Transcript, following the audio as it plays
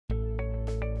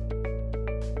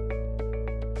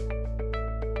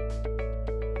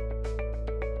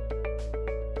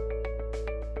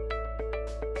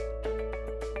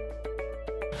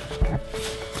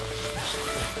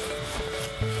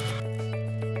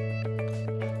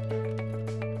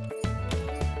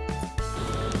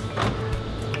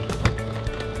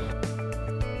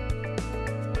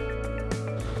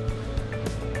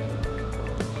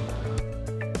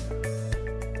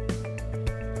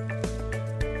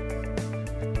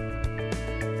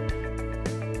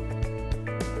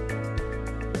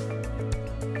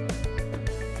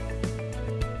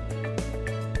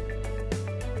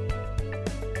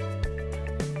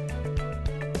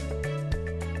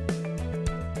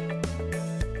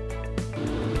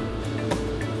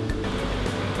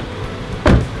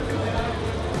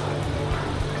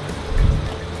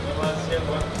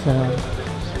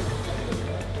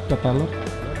Ke telur.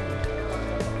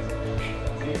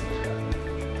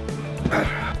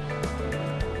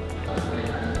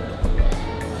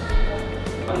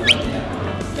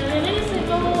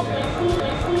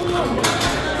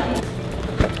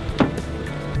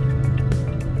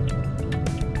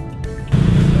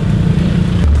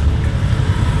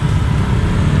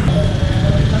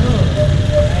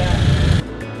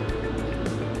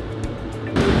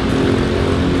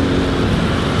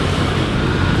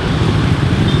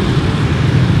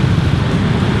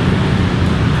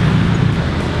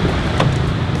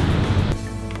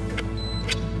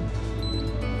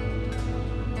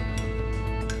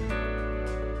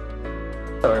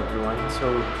 Hello everyone, so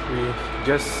we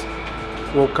just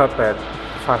woke up at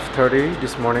 5:30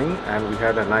 this morning and we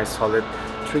had a nice solid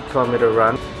 3-kilometer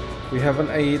run. We haven't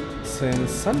ate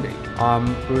since Sunday. I'm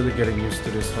really getting used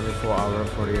to this 24-hour,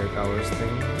 48 hours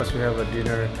thing because we have a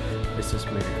dinner business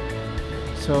meeting.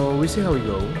 So we see how we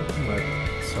go, but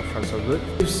so far so good.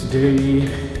 It's day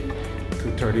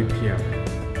 2:30 p.m.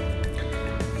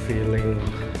 Feeling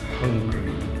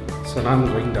hungry. So now I'm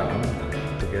going down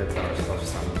to get ourselves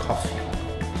some coffee.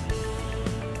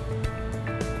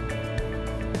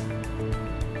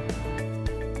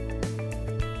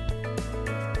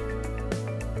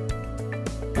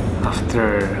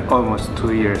 After almost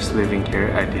 2 years living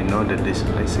here, I didn't know that this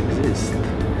place exists.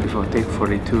 It will take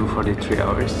 43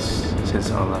 hours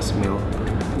since our last meal.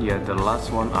 Yeah, the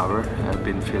last 1 hour I've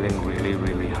been feeling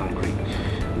really hungry.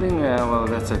 I think, well,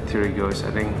 that's how theory goes.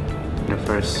 I think the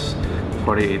first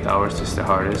 48 hours is the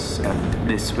hardest, and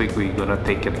this week we're gonna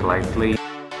take it lightly.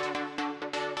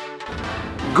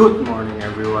 Good morning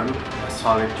everyone. A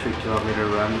solid 3-kilometer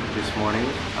run this morning.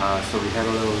 So we had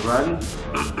a little run,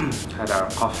 had our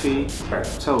coffee.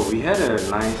 So we had a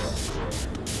nice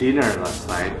dinner last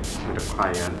night with a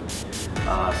client.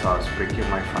 So I was breaking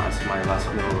my fast. My last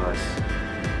meal was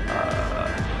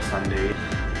Sunday.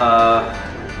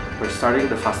 We're starting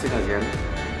the fasting again.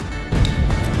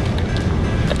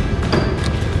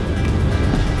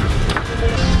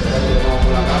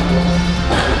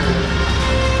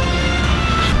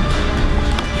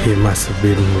 He must have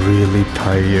been really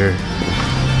tired.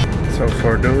 So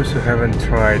for those who haven't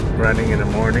tried running in the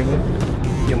morning,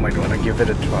 you might want to give it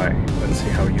a try and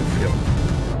see how you feel.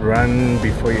 Run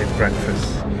before you eat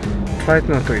breakfast. Try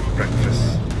not to eat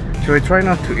breakfast. Actually, try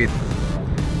not to eat.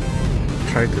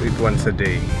 Try to eat once a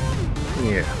day.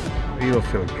 Yeah, you will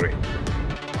feel great.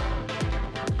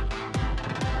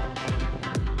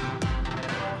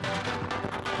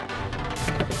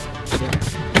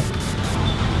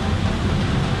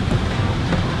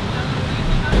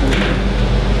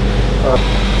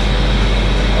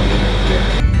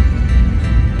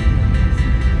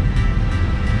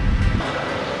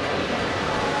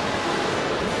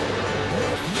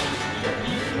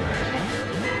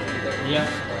 Yeah.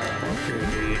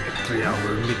 Okay,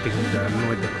 3-hour meeting done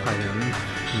with the client.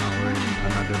 Now we're in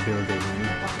another building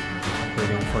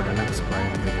waiting for the next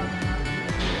client meeting.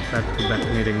 Back-to-back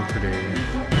meeting today.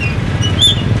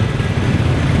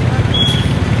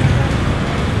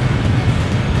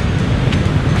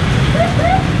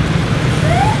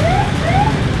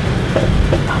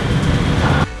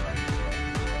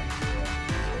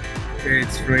 Okay,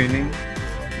 it's raining.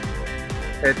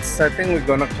 I think we're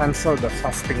gonna cancel the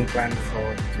fasting plan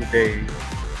for today.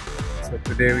 So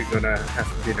today we're gonna have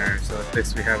dinner. So at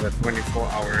least we have a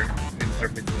 24-hour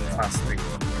intermittent fasting.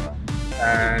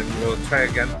 And we'll try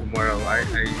again tomorrow. I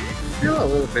feel a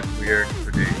little bit weird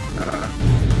today.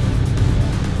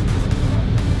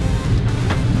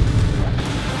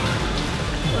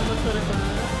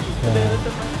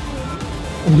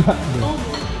 Enggak.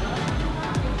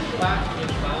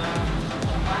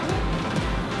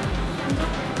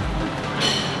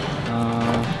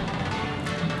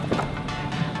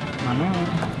 Mana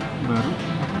baru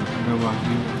ada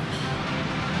wagyu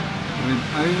rib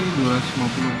eye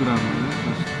 250 gram ya.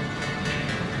 Terus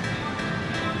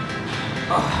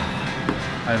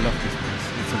I love this place.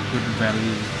 It's a good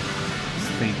value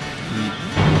steak meat.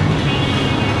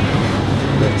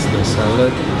 That's the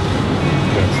salad.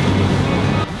 That's the meat.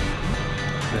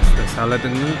 That's the salad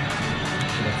and meat.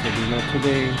 That's the dinner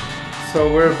today. So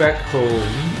we're back home.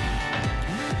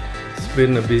 It's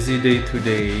been a busy day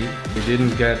today. We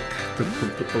didn't get to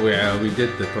cook. Well, we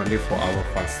did the 24-hour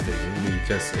fasting. We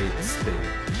just ate steak.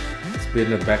 It's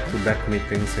been a back-to-back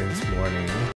meeting since morning.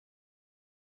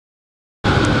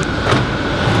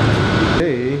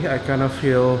 Today, I kind of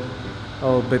feel a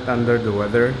little bit under the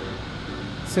weather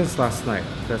since last night.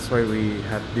 That's why we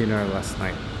had dinner last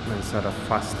night instead of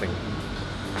fasting.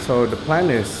 So the plan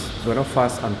is gonna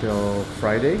fast until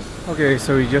Friday. Okay,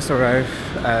 so we just arrived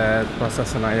at Plaza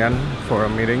Senayan for a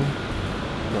meeting,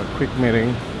 a quick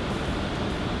meeting.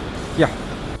 Yeah.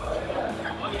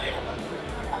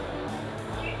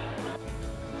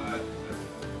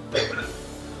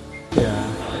 Yeah.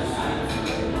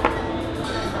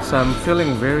 So I'm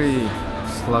feeling very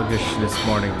sluggish this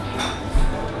morning.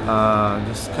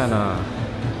 Just kind of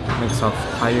mix of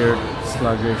tired,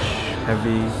 sluggish,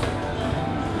 heavy.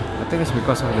 I think it's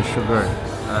because of the sugar.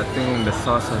 I think the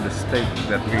sauce of the steak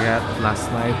that we had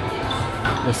last night,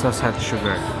 the sauce had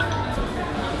sugar.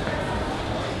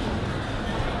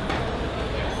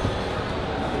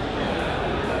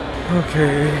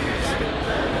 Okay,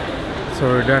 so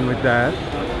we're done with that.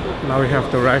 Now we have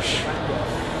to rush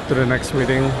to the next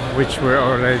meeting, which we're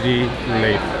already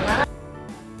late.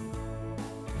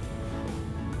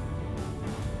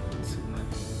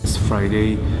 It's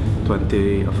Friday,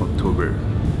 20th of October.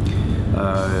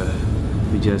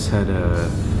 We just had a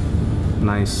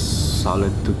nice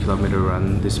solid 2-kilometer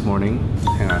run this morning.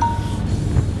 Hang on.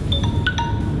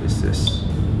 What is this?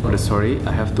 But sorry,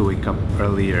 I have to wake up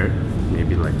earlier,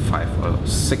 maybe like 5 or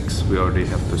 6. We already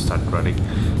have to start running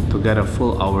to get a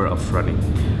full hour of running.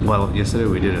 Well, yesterday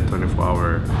we did a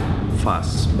 24-hour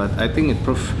fast, but I think it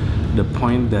proved the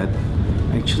point that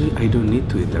actually I don't need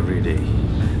to eat every day.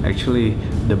 Actually,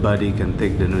 the body can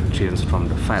take the nutrients from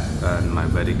the fat, and my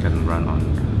body can run on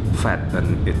fat,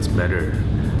 and it's better.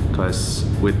 Because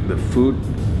with the food,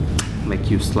 make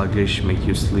you sluggish, make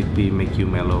you sleepy, make you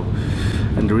mellow.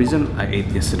 And the reason I ate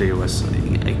yesterday was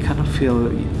I kind of feel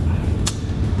the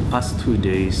past 2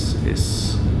 days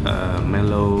is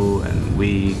mellow and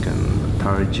weak and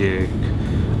lethargic,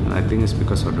 and I think it's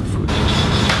because of the food.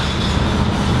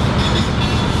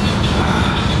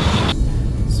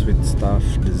 Sweet stuff,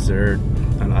 dessert,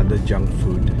 and other junk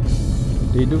food.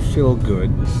 They do feel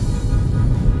good.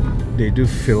 They do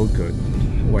feel good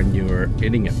when you're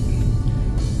eating it.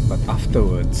 But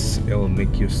afterwards, it'll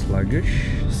make you sluggish,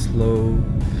 slow,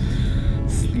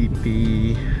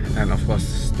 sleepy, and of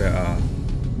course there are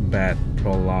bad,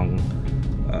 prolonged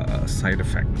side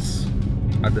effects,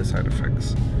 other side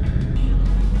effects.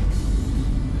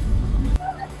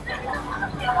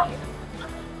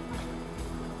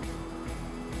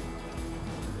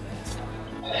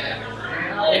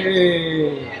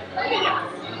 Hey,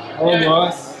 oh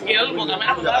bos. Iya, lu mau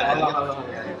kamera apa?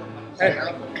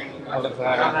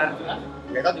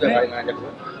 Mereka juga kali ngajak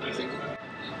gue.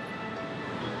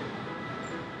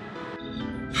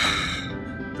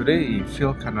 Today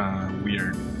feel kinda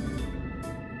weird.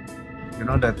 You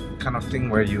know that kind of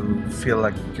thing where you feel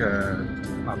like a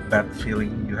bad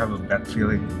feeling. You have a bad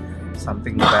feeling.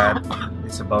 Something bad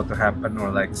is about to happen, or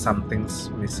like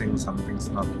something's missing, something's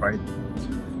not right.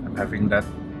 I'm having that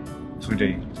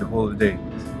today, the whole day.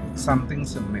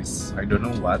 Something's amiss. I don't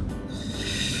know what.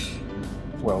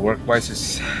 Well, work-wise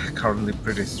is currently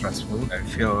pretty stressful. I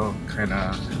feel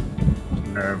kinda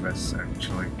nervous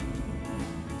actually.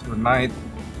 Tonight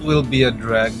will be a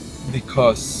drag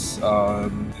because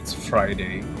it's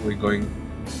Friday. We're going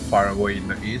far away in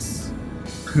the east.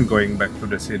 Going back to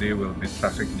the city will be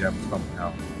traffic jam from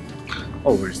hell.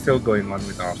 Oh, we're still going on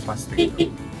with our fasting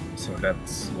though. So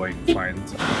that's going fine.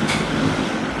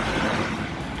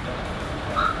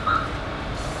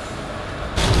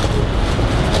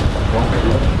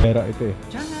 Daerah itu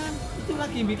ya? Jangan, itu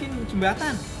lagi bikin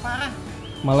jembatan, parah.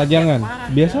 Malah jangan,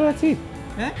 parah, biasa lah sih.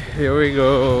 Here we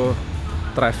go,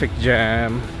 traffic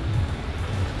jam.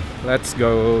 Let's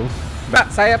go. Pak,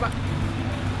 saya pak.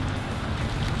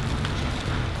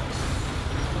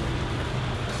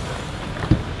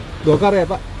 Gokar ya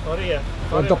pak? Sorry ya.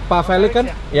 Untuk Pak Felix kan?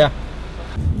 Ya.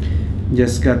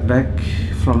 Just got back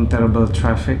from terrible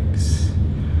traffic.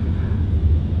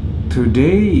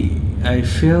 Today I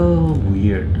feel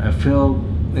weird. I feel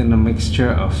in a mixture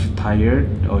of tired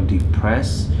or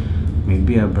depressed,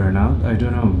 maybe a burnout, I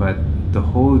don't know, but the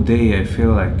whole day I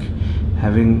feel like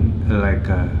having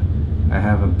I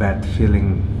have a bad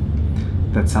feeling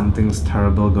that something's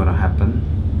terrible gonna happen.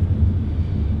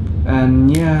 And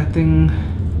yeah, I think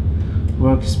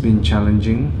Work has been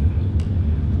challenging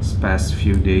this past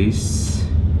few days,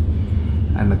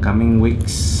 and the coming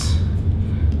weeks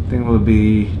I think will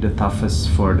be the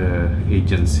toughest for the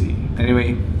agency.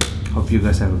 Anyway, hope you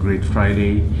guys have a great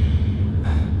Friday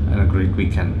and a great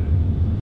weekend.